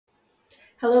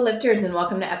Hello, lifters, and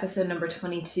welcome to episode number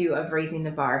 22 of Raising the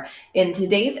Bar. In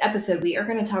today's episode, we are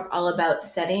going to talk all about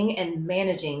setting and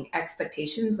managing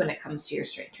expectations when it comes to your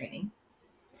strength training.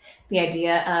 The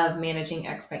idea of managing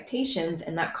expectations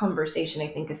and that conversation, I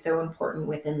think, is so important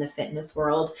within the fitness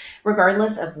world,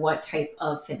 regardless of what type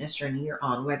of fitness journey you're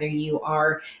on, whether you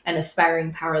are an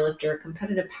aspiring powerlifter,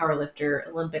 competitive powerlifter,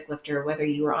 Olympic lifter, whether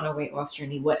you are on a weight loss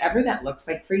journey, whatever that looks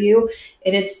like for you,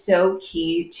 it is so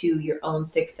key to your own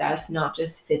success, not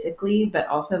just physically, but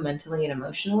also mentally and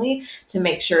emotionally, to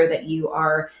make sure that you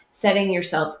are setting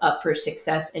yourself up for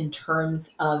success in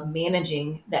terms of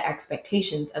managing the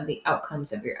expectations of the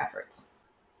outcomes of your efforts.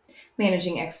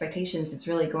 Managing expectations is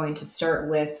really going to start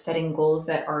with setting goals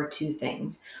that are two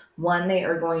things. One, they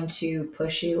are going to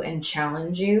push you and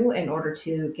challenge you in order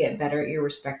to get better at your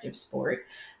respective sport,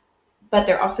 but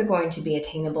they're also going to be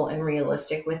attainable and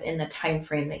realistic within the time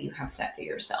frame that you have set for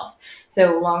yourself.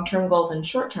 So long-term goals and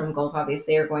short-term goals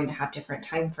obviously are going to have different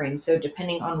time frames. So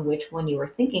depending on which one you are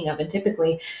thinking of, and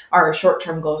typically our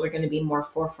short-term goals are going to be more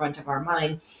forefront of our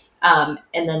mind.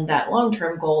 And then that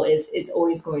long-term goal is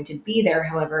always going to be there.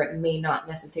 However, it may not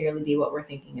necessarily be what we're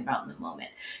thinking about in the moment.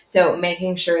 So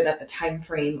making sure that the time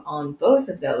frame on both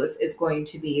of those is going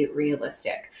to be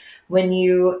realistic. When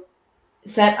you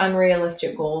set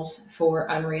unrealistic goals for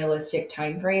unrealistic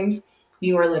timeframes,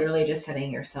 you are literally just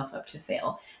setting yourself up to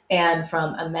fail. And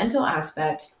from a mental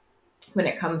aspect, when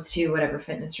it comes to whatever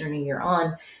fitness journey you're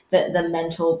on, the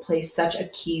mental plays such a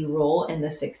key role in the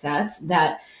success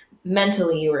that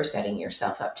mentally you are setting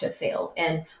yourself up to fail.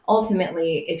 And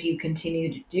ultimately, if you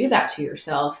continue to do that to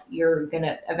yourself, you're going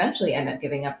to eventually end up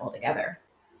giving up altogether.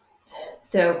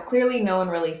 So clearly, no one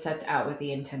really sets out with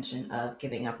the intention of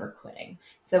giving up or quitting.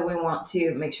 So we want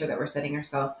to make sure that we're setting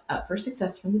ourselves up for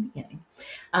success from the beginning.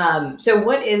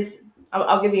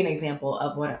 I'll give you an example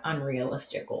of what an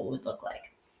unrealistic goal would look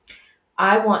like.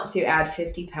 I want to add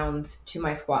 50 pounds to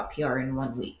my squat PR in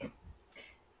 1 week.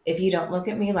 If you don't look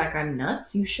at me like I'm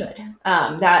nuts, you should.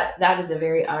 That is a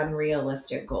very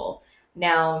unrealistic goal.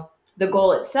 Now, the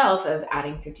goal itself of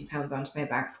adding 50 pounds onto my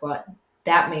back squat,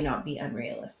 that may not be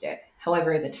unrealistic.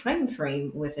 However, the time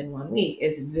frame within 1 week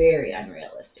is very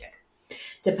unrealistic.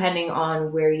 Depending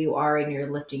on where you are in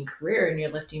your lifting career and your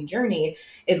lifting journey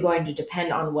is going to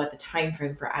depend on what the time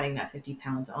frame for adding that 50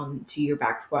 pounds onto your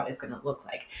back squat is going to look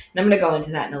like. And I'm going to go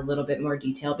into that in a little bit more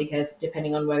detail because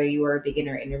depending on whether you are a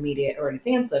beginner, intermediate, or an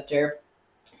advanced lifter,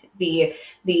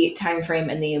 the time frame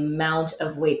and the amount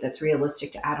of weight that's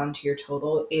realistic to add onto your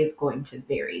total is going to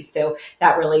vary. So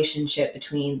that relationship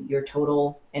between your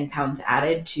total and pounds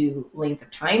added to length of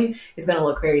time is going to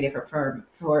look very different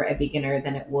for a beginner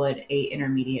than it would a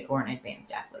intermediate or an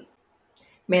advanced athlete.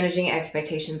 Managing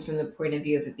expectations from the point of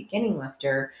view of a beginning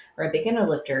lifter or a beginner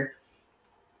lifter,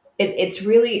 it's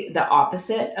really the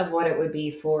opposite of what it would be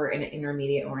for an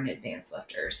intermediate or an advanced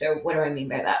lifter. So what do I mean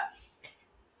by that?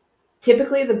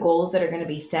 Typically, the goals that are going to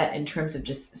be set in terms of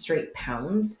just straight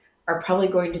pounds are probably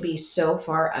going to be so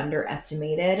far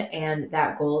underestimated, and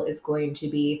that goal is going to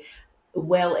be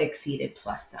well exceeded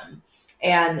plus some.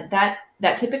 And that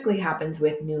typically happens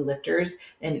with new lifters.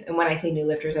 And when I say new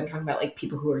lifters, I'm talking about like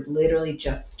people who are literally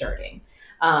just starting.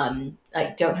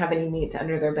 Like don't have any meets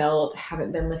under their belt,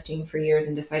 haven't been lifting for years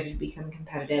and decided to become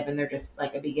competitive, and they're just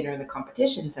like a beginner in the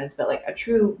competition sense, but like a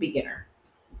true beginner.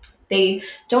 They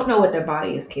don't know what their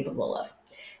body is capable of.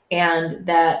 And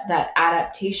that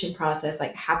adaptation process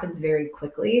like happens very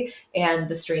quickly, and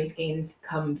the strength gains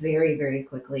come very, very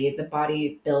quickly. The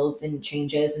body builds and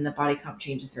changes, and the body comp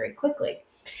changes very quickly.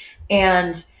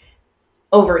 And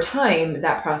over time,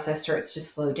 that process starts to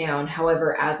slow down.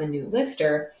 However, as a new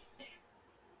lifter,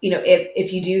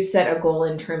 if you do set a goal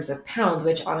in terms of pounds,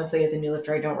 which honestly, as a new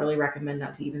lifter, I don't really recommend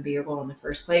that to even be your goal in the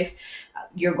first place.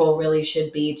 Your goal really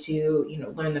should be to,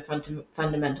 learn the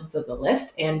fundamentals of the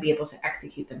lifts and be able to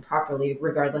execute them properly,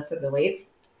 regardless of the weight.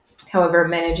 However,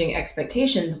 managing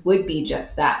expectations would be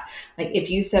just that. Like if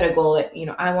you set a goal that,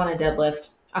 I want to deadlift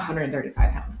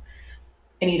 135 pounds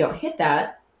and you don't hit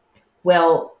that,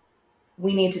 well,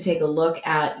 we need to take a look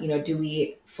at, do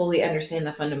we fully understand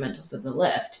the fundamentals of the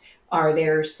lift? Are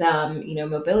there some,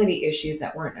 mobility issues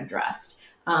that weren't addressed?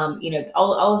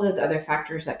 All of those other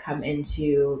factors that come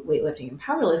into weightlifting and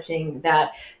powerlifting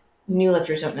that new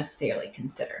lifters don't necessarily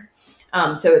consider.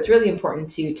 So it's really important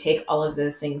to take all of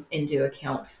those things into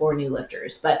account for new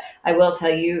lifters. But I will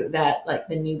tell you that like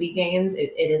the newbie gains,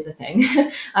 it is a thing.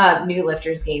 New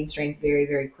lifters gain strength very,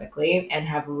 very quickly and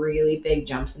have really big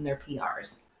jumps in their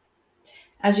PRs.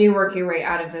 As you work your way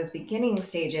out of those beginning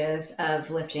stages of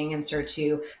lifting and start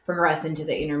to progress into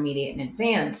the intermediate and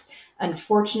advanced,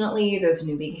 unfortunately, those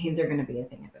newbie gains are going to be a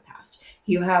thing of the past.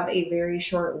 you have a very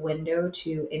short window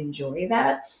to enjoy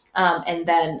that. And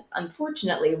then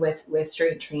unfortunately with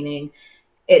strength training,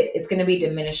 it's going to be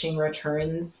diminishing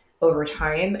returns over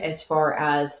time as far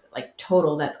as like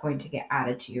total that's going to get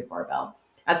added to your barbell.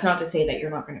 That's not to say that you're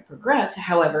not going to progress.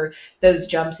 However, those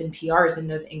jumps in PRs and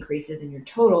those increases in your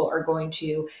total are going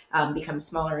to become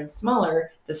smaller and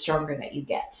smaller the stronger that you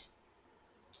get.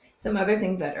 Some other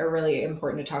things that are really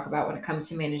important to talk about when it comes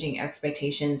to managing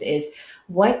expectations is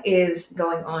what is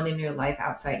going on in your life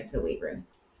outside of the weight room.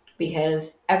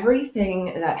 Because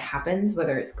everything that happens,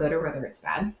 whether it's good or whether it's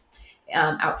bad,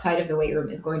 outside of the weight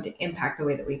room is going to impact the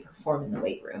way that we perform in the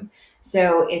weight room.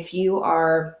 So if you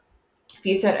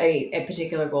set a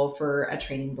particular goal for a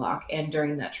training block, and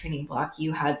during that training block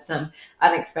you had some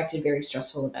unexpected, very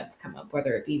stressful events come up,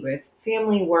 whether it be with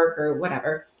family, work, or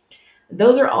whatever,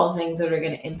 those are all things that are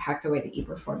going to impact the way that you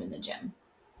perform in the gym.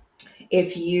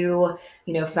 If you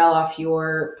fell off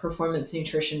your performance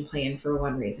nutrition plan for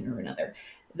one reason or another,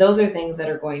 those are things that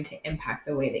are going to impact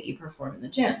the way that you perform in the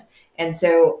gym. And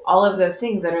so all of those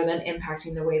things that are then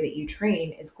impacting the way that you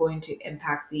train is going to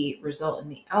impact the result and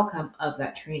the outcome of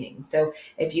that training. So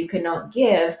if you cannot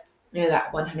give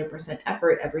that 100%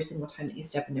 effort every single time that you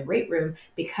step in the weight room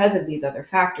because of these other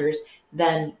factors,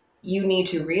 then you need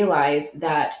to realize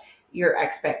that your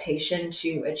expectation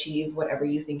to achieve whatever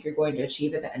you think you're going to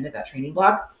achieve at the end of that training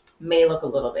block may look a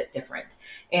little bit different.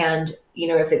 And,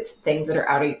 if it's things that are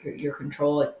out of your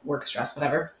control, like work stress,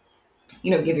 whatever,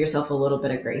 give yourself a little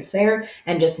bit of grace there,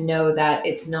 and just know that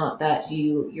it's not that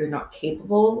you're not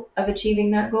capable of achieving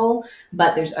that goal,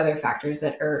 but there's other factors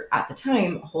that are at the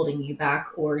time holding you back,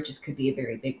 or just could be a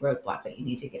very big roadblock that you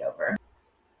need to get over.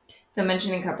 So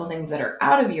mentioning a couple things that are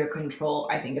out of your control,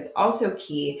 I think it's also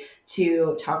key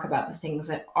to talk about the things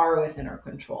that are within our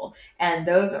control. And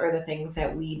those are the things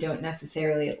that we don't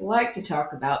necessarily like to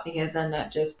talk about, because then that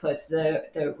just puts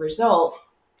the result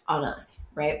on us,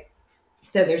 right?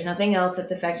 So there's nothing else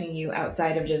that's affecting you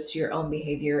outside of just your own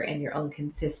behavior and your own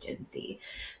consistency.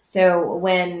 So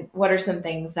what are some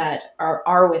things that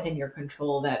are within your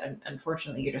control that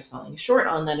unfortunately you're just falling short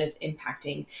on, that is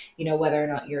impacting, whether or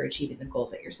not you're achieving the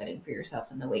goals that you're setting for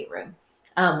yourself in the weight room?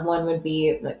 One would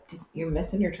be like just you're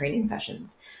missing your training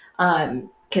sessions.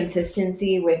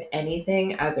 Consistency with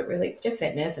anything as it relates to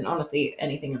fitness, and honestly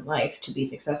anything in life to be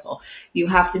successful, you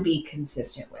have to be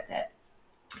consistent with it.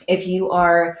 If you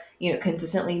are,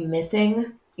 consistently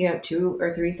missing, 2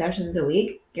 or 3 sessions a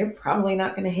week, you're probably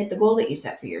not going to hit the goal that you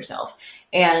set for yourself.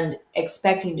 And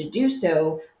expecting to do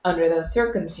so under those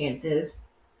circumstances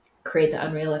creates an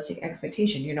unrealistic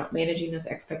expectation. You're not managing those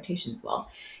expectations well.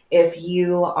 If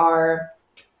you are,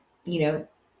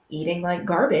 eating like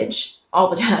garbage all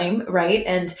the time, right?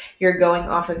 And you're going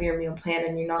off of your meal plan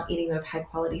and you're not eating those high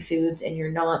quality foods, and you're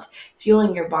not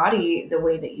fueling your body the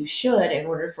way that you should in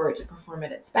order for it to perform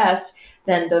at its best,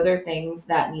 then those are things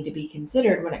that need to be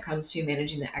considered when it comes to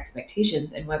managing the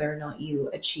expectations and whether or not you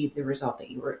achieve the result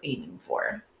that you were aiming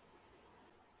for.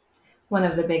 One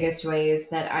of the biggest ways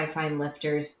that I find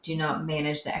lifters do not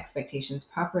manage the expectations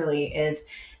properly is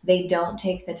they don't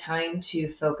take the time to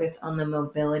focus on the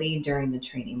mobility during the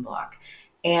training block.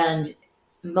 And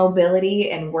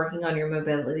mobility and working on your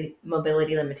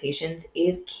mobility limitations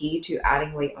is key to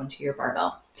adding weight onto your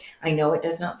barbell. I know it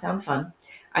does not sound fun.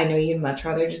 I know you'd much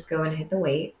rather just go and hit the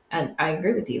weight, and I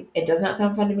agree with you. It does not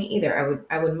sound fun to me either.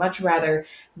 I would much rather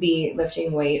be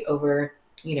lifting weight over,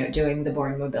 doing the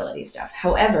boring mobility stuff.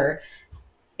 However,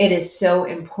 it is so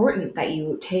important that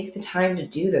you take the time to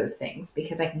do those things,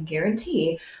 because I can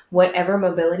guarantee whatever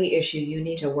mobility issue you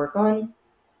need to work on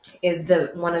is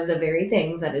one of the very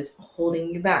things that is holding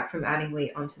you back from adding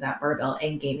weight onto that barbell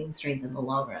and gaining strength in the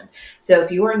long run. So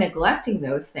if you are neglecting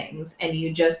those things and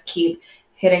you just keep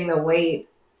hitting the weight,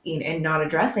 and not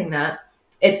addressing that,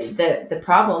 the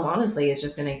problem honestly is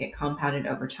just going to get compounded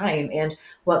over time. And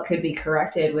what could be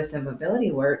corrected with some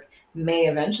mobility work may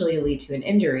eventually lead to an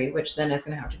injury, which then is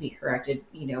going to have to be corrected,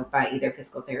 by either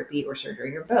physical therapy or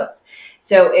surgery or both.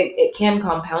 So it can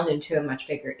compound into a much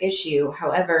bigger issue.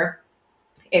 However,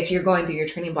 if you're going through your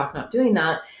training block not doing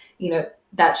that,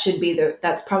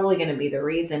 that's probably going to be the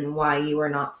reason why you are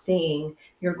not seeing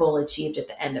your goal achieved at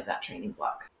the end of that training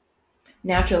block.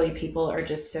 Naturally, people are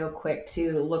just so quick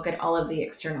to look at all of the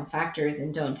external factors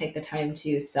and don't take the time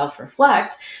to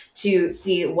self-reflect to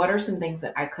see what are some things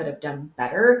that I could have done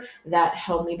better that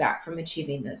held me back from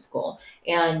achieving this goal.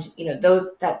 And,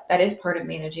 that is part of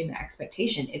managing the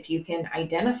expectation. If you can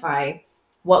identify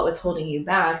what was holding you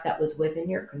back that was within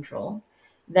your control,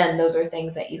 then those are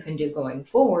things that you can do going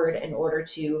forward in order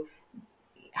to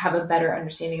have a better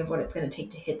understanding of what it's going to take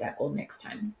to hit that goal next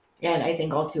time. And I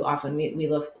think all too often we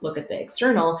look at the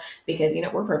external because,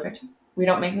 we're perfect. We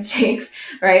don't make mistakes,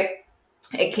 right?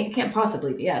 It can't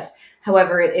possibly be us.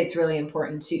 However, it's really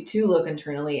important to look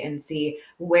internally and see,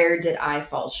 where did I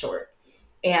fall short?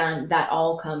 And that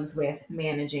all comes with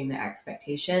managing the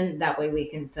expectation. That way we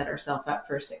can set ourselves up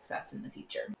for success in the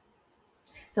future.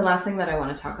 The last thing that I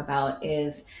want to talk about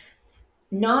is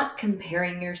not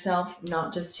comparing yourself,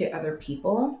 not just to other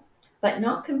people, but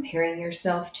not comparing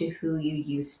yourself to who you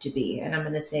used to be. And I'm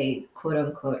going to say, quote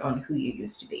unquote, on who you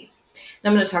used to be.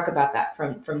 And I'm going to talk about that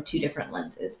from two different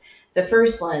lenses. The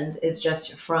first lens is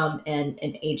just from an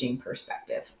aging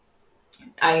perspective.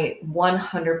 I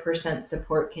 100%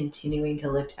 support continuing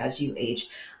to lift as you age.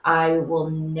 I will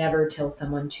never tell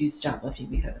someone to stop lifting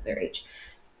because of their age.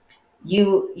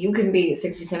 You can be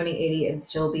 60, 70, 80 and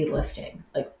still be lifting.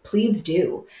 Like, please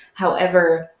do.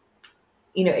 However,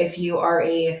 if you are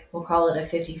we'll call it a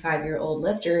 55-year-old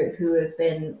lifter who has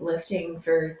been lifting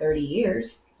for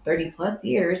 30 plus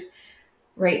years,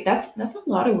 right? That's a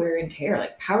lot of wear and tear.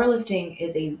 Like, powerlifting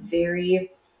is a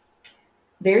very,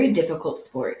 very difficult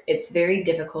sport. It's very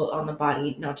difficult on the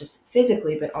body, not just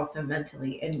physically, but also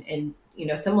mentally. And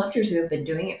some lifters who have been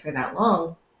doing it for that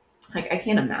long, like, I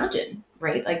can't imagine,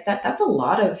 right? Like that's a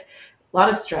lot of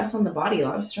stress on the body, a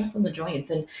lot of stress on the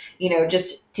joints, and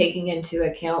just taking into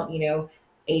account,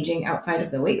 aging outside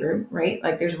of the weight room, right?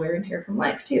 Like, there's wear and tear from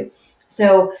life too.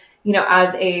 So,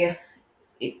 as a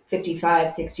 55,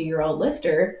 60-year-old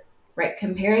lifter, right,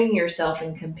 comparing yourself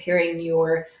and comparing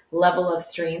your level of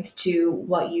strength to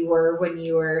what you were when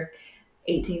you were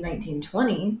 18, 19,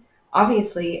 20,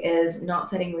 obviously is not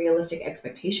setting realistic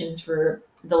expectations for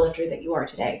the lifter that you are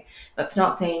today. That's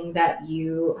not saying that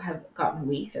you have gotten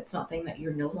weak. That's not saying that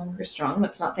you're no longer strong.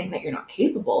 That's not saying that you're not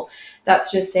capable.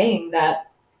 That's just saying that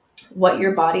what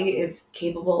your body is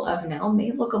capable of now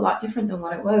may look a lot different than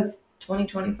what it was 20,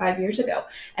 25 years ago.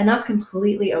 And that's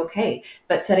completely okay.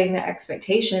 But setting the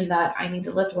expectation that I need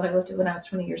to lift what I lifted when I was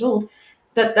 20 years old,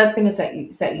 that's going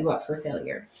to set you up for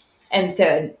failure. And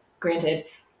so, granted,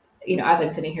 as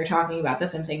I'm sitting here talking about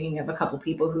this, I'm thinking of a couple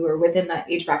people who are within that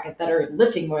age bracket that are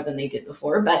lifting more than they did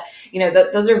before. But,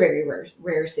 those are very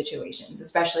rare situations,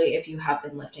 especially if you have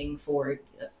been lifting for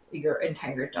your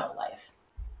entire adult life.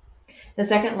 The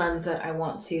second lens that I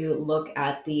want to look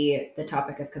at the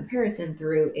topic of comparison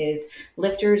through is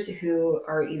lifters who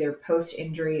are either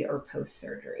post-injury or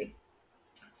post-surgery.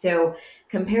 So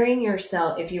comparing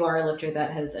yourself, if you are a lifter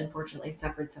that has unfortunately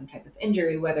suffered some type of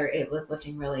injury, whether it was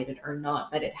lifting related or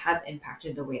not, but it has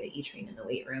impacted the way that you train in the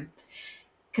weight room,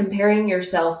 comparing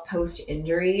yourself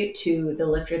post-injury to the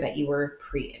lifter that you were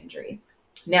pre-injury.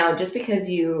 Now, just because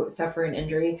you suffer an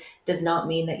injury does not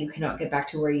mean that you cannot get back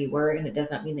to where you were, and it does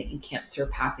not mean that you can't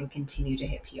surpass and continue to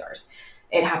hit PRs.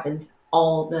 It happens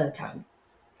all the time.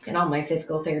 And all my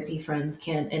physical therapy friends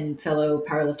and fellow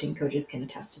powerlifting coaches can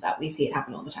attest to that. We see it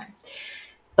happen all the time.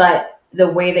 But the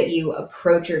way that you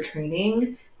approach your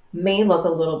training may look a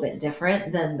little bit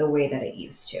different than the way that it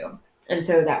used to. And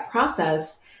so that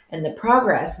process and the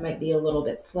progress might be a little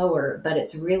bit slower, but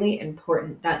it's really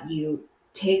important that you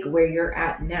take where you're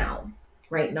at now,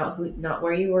 right? Not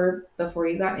where you were before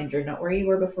you got injured, not where you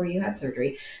were before you had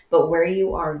surgery, but where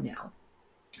you are now,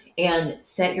 and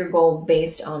set your goal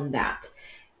based on that.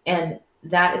 And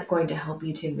that is going to help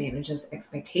you to manage those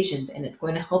expectations, and it's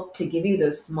going to help to give you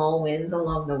those small wins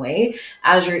along the way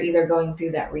as you're either going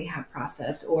through that rehab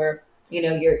process, or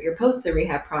you're post the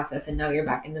rehab process and now you're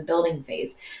back in the building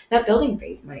phase. That building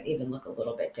phase might even look a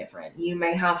little bit different. You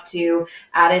may have to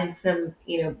add in some,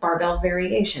 barbell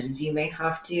variations. You may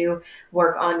have to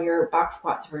work on your box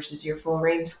squats versus your full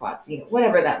range squats,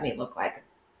 whatever that may look like.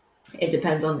 It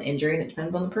depends on the injury and it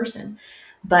depends on the person.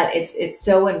 But it's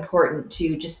so important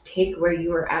to just take where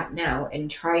you are at now and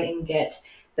try and get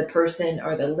the person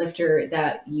or the lifter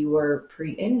that you were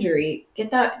pre-injury,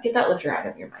 get that lifter out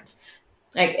of your mind.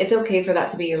 Like, it's okay for that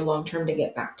to be your long-term to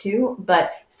get back to,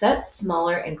 but set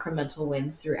smaller incremental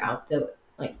wins throughout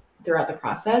the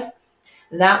process.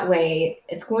 That way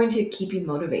it's going to keep you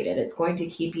motivated. It's going to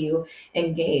keep you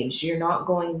engaged. You're not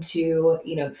going to,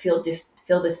 feel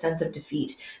this sense of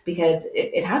defeat, because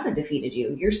it hasn't defeated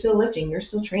you. You're still lifting, you're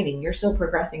still training, you're still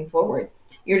progressing forward.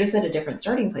 You're just at a different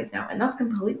starting place now, and that's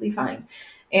completely fine.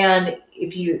 And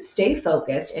if you stay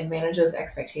focused and manage those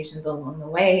expectations along the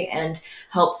way and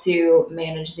help to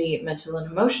manage the mental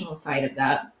and emotional side of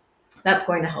that, that's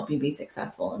going to help you be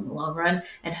successful in the long run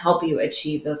and help you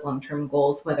achieve those long-term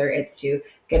goals, whether it's to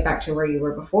get back to where you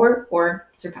were before or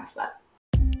surpass that.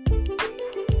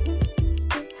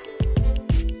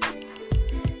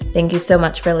 Thank you so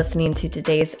much for listening to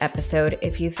today's episode.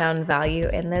 If you found value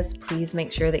in this, please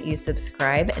make sure that you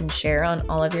subscribe and share on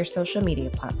all of your social media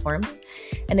platforms.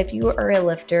 And if you are a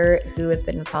lifter who has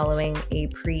been following a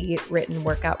pre-written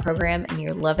workout program and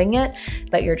you're loving it,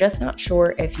 but you're just not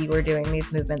sure if you are doing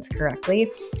these movements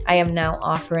correctly, I am now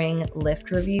offering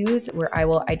lift reviews where I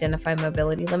will identify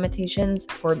mobility limitations,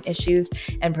 form issues,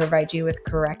 and provide you with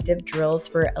corrective drills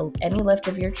for any lift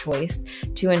of your choice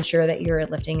to ensure that you're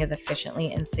lifting as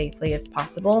efficiently and safely as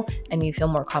possible and you feel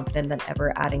more confident than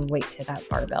ever adding weight to that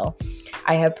barbell.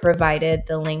 I have provided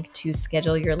the link to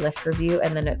schedule your lift review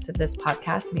in the notes of this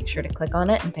podcast. Make sure to click on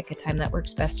it and pick a time that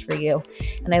works best for you.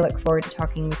 And I look forward to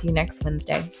talking with you next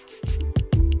Wednesday.